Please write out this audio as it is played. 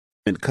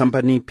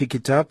Company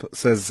Pikitup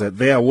says that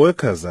their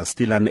workers are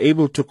still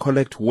unable to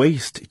collect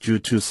waste due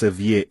to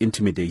severe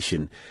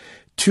intimidation.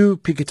 2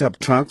 Pikitup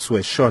trucks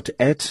were shot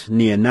at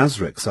near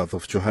Nasrec, south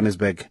of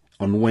Johannesburg,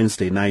 on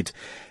Wednesday night.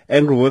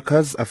 Angry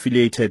workers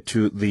affiliated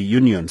to the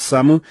union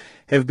SAMU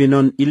have been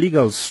on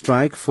illegal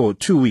strike for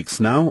 2 weeks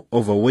now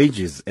over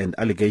wages and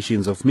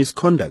allegations of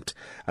misconduct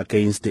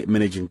against the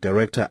managing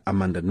director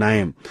Amanda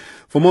Naim.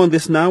 For more on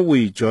this now,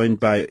 we're joined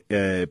by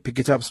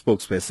Pikitup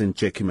spokesperson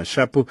Jackie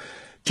Mashapu.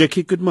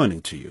 Jackie, good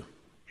morning to you.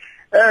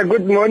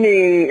 Good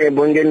morning,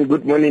 Bongen.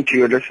 Good morning to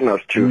your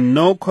listeners too.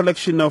 No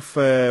collection of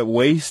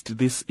waste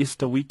this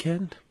Easter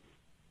weekend?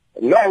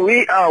 No,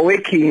 we are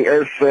working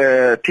as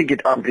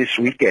Pikitup this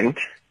weekend.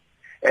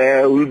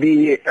 We'll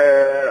be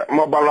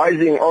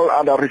mobilizing all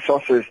other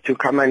resources to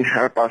come and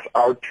help us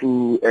out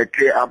to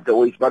clear up the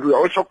waste. But we're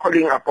also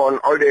calling upon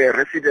all the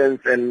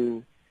residents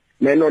and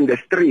men on the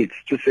streets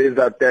to say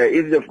that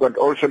if they've got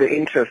also the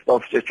interest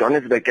of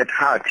Johannesburg at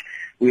heart,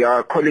 we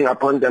are calling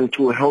upon them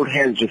to hold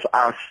hands with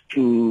us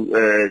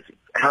to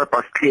help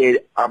us clear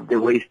up the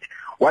waste.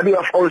 What we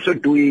are also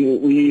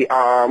doing, we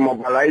are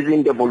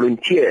mobilizing the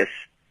volunteers,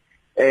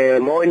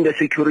 more in the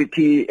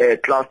security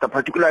cluster,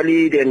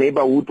 particularly the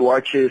neighborhood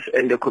watches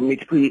and the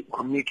community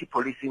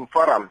policing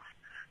forums,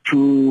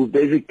 to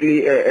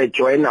basically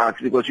join us,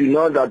 because we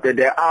know that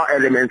there are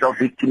elements of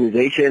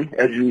victimization,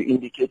 as you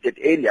indicated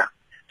earlier.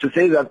 To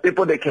say that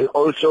people, they can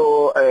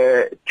also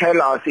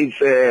tell us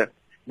if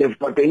they've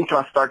got the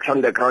infrastructure on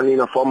the ground in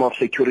a form of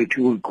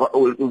security, we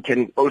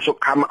can also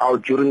come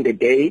out during the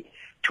day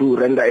to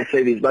render a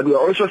service. But we're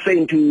also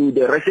saying to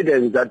the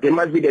residents that they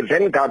must be the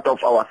vanguard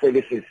of our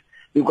services,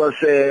 because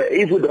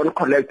if we don't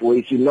collect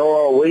waste,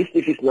 waste,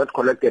 if it's not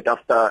collected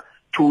after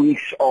 2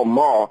 weeks or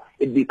more,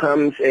 it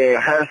becomes a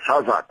health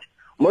hazard.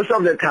 Most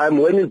of the time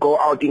when we go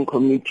out in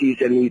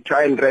communities and we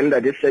try and render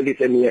this service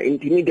and we are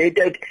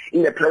intimidated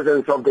in the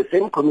presence of the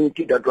same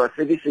community that we are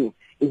servicing,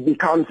 it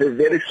becomes a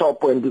very sore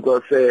point,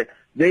 because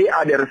they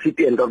are the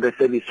recipient of the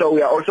service. So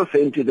we are also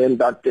saying to them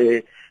that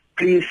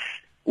please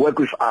work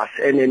with us.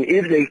 And then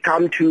if they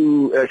come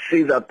to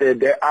see that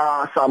there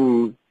are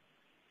some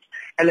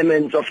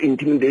elements of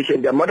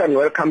intimidation, they're more than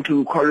welcome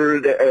to call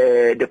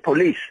the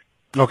police.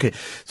 Okay,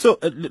 so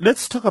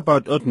let's talk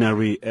about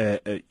ordinary,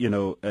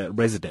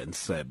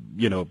 residents,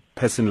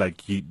 person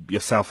like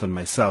yourself and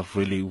myself,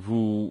 really,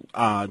 who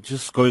are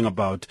just going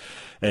about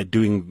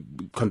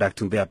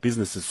conducting their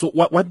businesses. So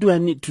what do I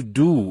need to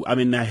do? I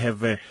mean, I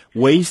have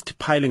waste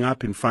piling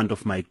up in front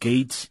of my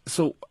gate.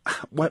 So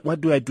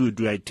what do I do?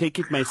 Do I take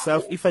it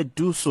myself? If I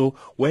do so,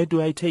 where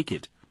do I take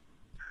it?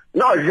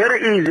 No, it's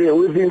very easy.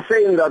 We've been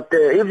saying that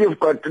if you've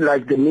got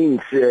like the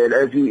means,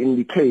 as you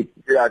indicate,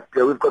 that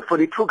we've got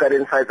 42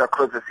 garden sites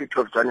across the city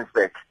of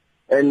Johannesburg,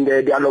 and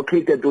they are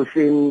located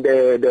within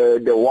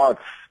the wards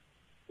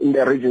in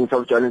the regions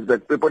of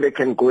Johannesburg. People, they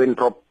can go and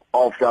drop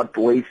off that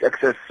waste,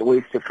 excess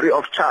waste, free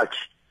of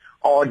charge,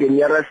 or the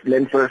nearest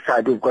landfill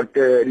site. We've got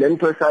the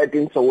landfill site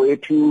in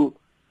Soweto,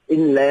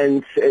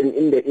 inlands, and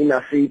in the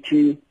inner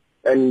city,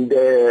 and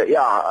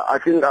I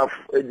think there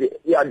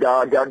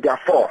are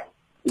 4.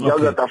 It's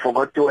just that I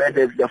forgot to add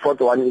that the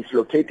 4th one is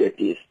located.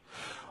 Yes.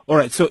 All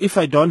right. So if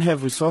I don't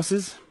have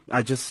resources,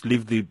 I just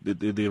leave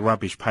the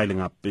rubbish piling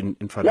up in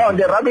front of me. No,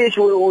 the rubbish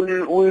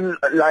will,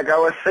 like I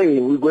was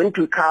saying, we're going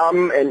to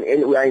come and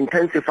we are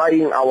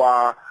intensifying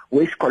our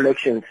waste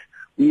collections.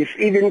 We've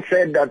even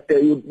said that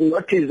you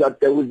notice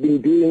that we've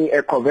been doing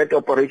a covert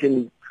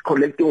operation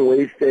collecting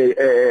waste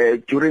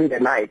during the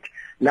night.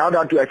 Now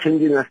that we are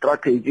changing the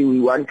strategy, we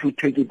want to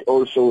take it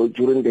also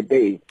during the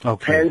day.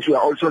 Okay. Hence, we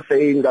are also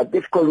saying that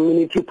these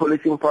community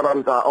policing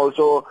forums are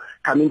also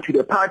coming to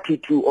the party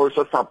to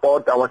also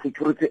support our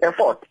security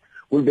effort.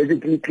 We'll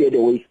basically clear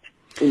the waste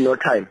in no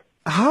time.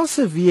 How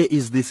severe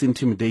is this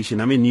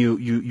intimidation? I mean,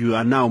 you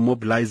are now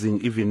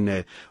mobilizing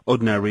even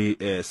ordinary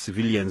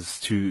civilians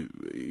to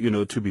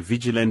be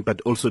vigilant,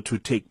 but also to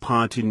take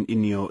part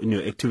in your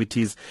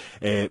activities.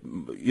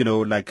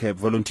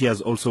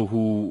 Volunteers also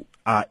who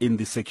are in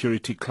the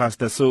security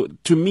cluster. So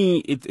to me,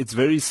 it's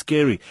very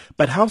scary.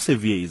 But how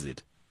severe is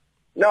it?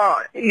 No,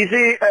 you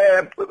see,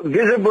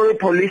 visible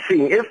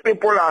policing. If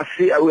people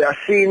we are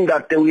seeing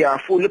that we are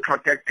fully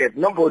protected,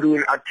 nobody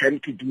will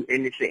attempt to do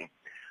anything.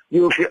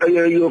 You've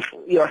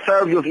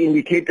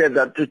indicated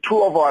that 2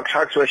 of our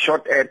trucks were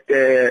shot at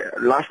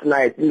last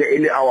night in the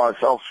early hours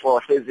of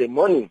Thursday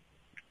morning.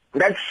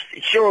 That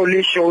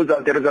surely shows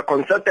that there is a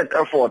concerted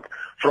effort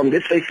from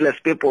these faceless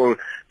people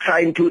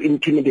trying to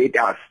intimidate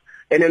us.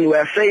 And then we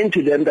are saying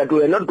to them that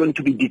we are not going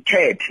to be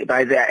deterred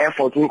by their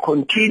efforts. We'll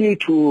continue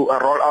to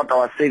roll out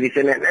our service.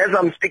 And as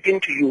I'm speaking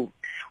to you,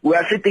 we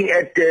are sitting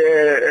at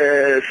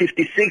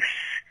 56%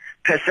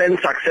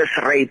 success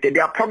rate.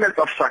 There are pockets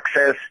of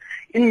success.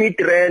 In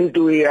Midrand,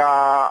 we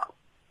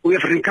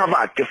have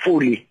recovered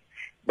fully,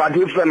 but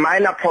with the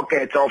minor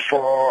pockets of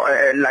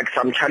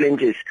some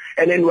challenges.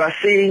 And then we are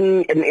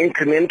seeing an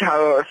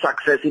incremental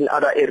success in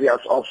other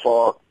areas of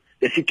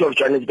the city of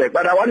Johannesburg.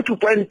 But I want to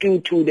point you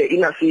to the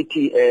inner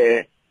city,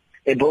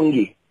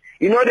 Bongi.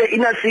 The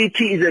inner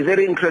city is a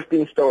very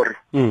interesting story.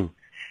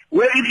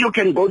 Where if you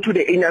can go to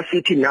the inner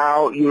city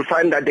now, you'll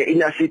find that the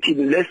inner city,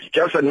 let's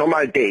just a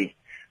normal day,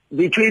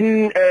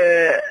 between,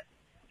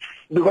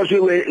 because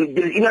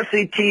the inner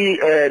city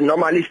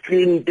normally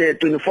cleaned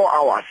 24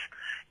 hours,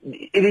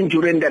 even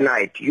during the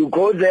night. You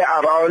go there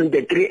around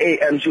the 3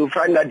 a.m., so you'll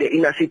find that the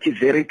inner city is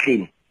very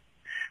clean.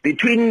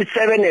 Between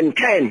 7 and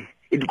 10,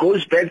 it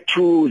goes back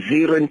to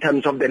zero in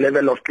terms of the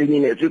level of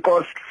cleanliness,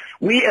 because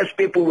we as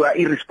people who are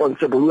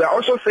irresponsible. We are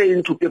also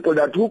saying to people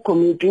that who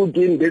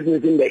doing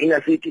business in the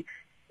inner city,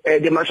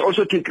 they must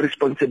also take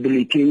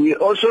responsibility. We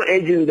are also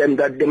urging them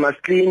that they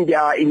must clean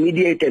their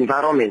immediate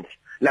environment,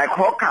 like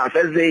hawkers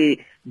as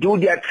they do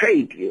their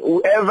trade.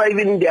 Whoever,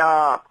 even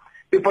their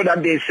people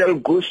that they sell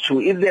goods to,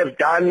 if they've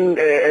done,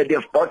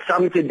 they've bought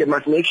something, they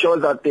must make sure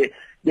that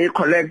they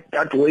collect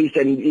that waste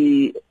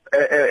and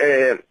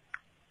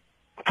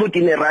put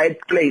in the right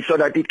place so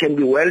that it can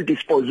be well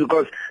disposed,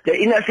 because the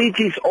inner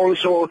city is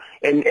also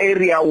an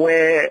area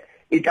where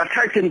it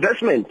attracts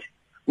investment.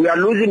 We are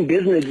losing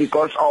business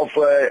because of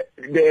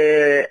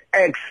the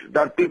acts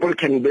that people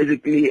can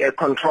basically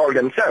control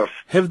themselves.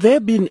 Have there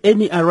been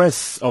any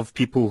arrests of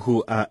people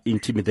who are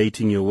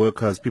intimidating your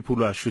workers, people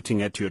who are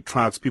shooting at your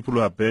trucks, people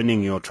who are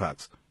burning your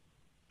trucks?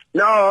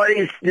 No,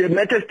 the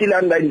matter is still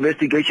under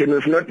investigation.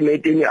 We've not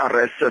made any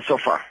arrests so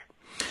far.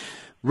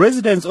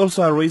 Residents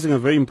also are raising a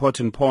very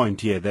important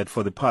point here, that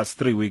for the past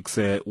 3 weeks,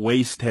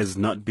 waste has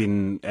not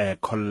been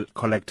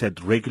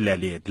collected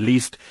regularly, at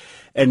least,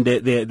 and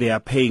they are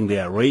paying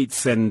their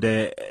rates. And,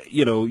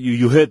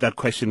 you heard that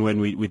question when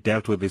we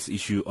dealt with this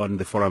issue on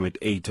the forum at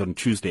 8 on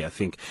Tuesday, I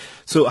think.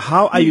 So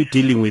how are you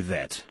dealing with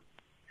that?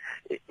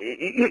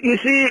 You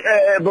see,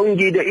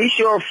 Bongi, the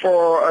issue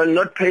of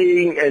not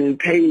paying and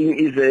paying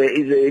is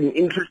an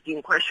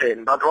interesting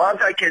question. But what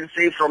I can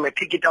say from a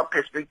Pikitup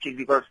perspective,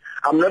 because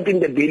I'm not in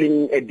the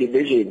billing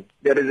division,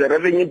 there is a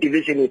revenue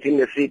division within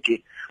the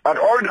city. But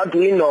all that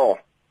we know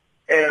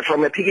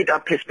from a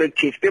Pikitup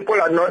perspective, people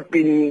are not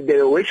being,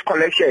 the waste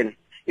collection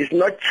is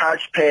not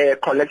charged per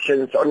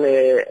collections on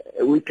a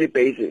weekly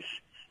basis.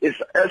 It's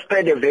as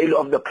per the value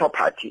of the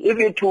property. If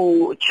you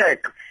to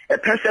check, a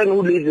person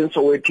who lives in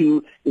Soweto,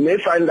 you may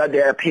find that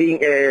they are paying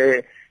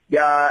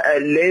their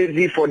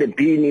levy for the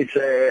bin is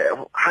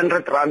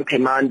 100 rand per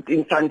month,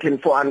 in Santin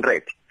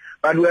 400.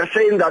 But we are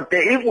saying that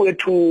if we were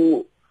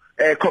to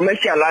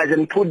commercialize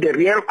and put the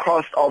real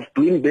cost of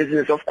doing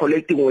business of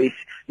collecting waste,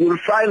 you'll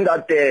find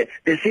that the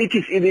city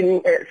is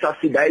even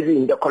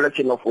subsidizing the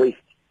collection of waste,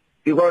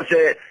 because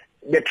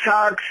the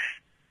trucks,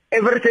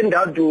 everything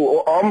that do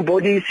on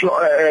bodies,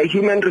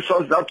 human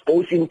resource that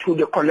goes into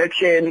the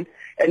collection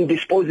and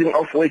disposing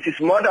of waste is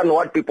more than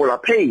what people are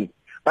paying.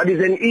 But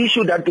it's an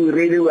issue that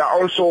we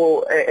are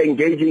also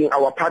engaging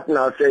our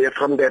partners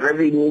from the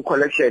revenue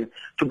collection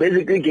to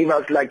basically give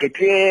us like a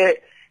clear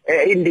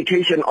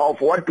indication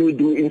of what we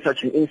do in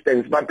such an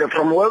instance. But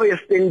from where we are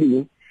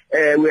standing,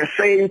 we are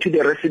saying to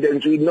the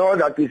residents, we know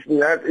that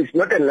it's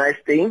not a nice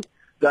thing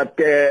that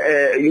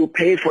you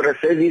pay for a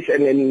service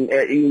and then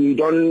you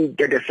don't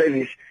get a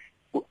service.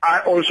 I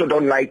also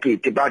don't like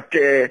it, but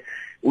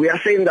we are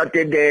saying that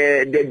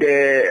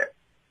the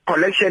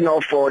collection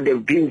of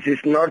the bins is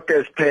not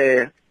as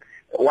per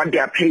what they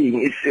are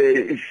paying.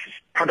 It's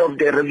part of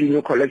the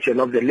revenue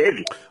collection of the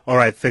levy. All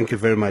right, thank you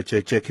very much.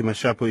 Jackie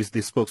Mashapo is the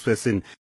spokesperson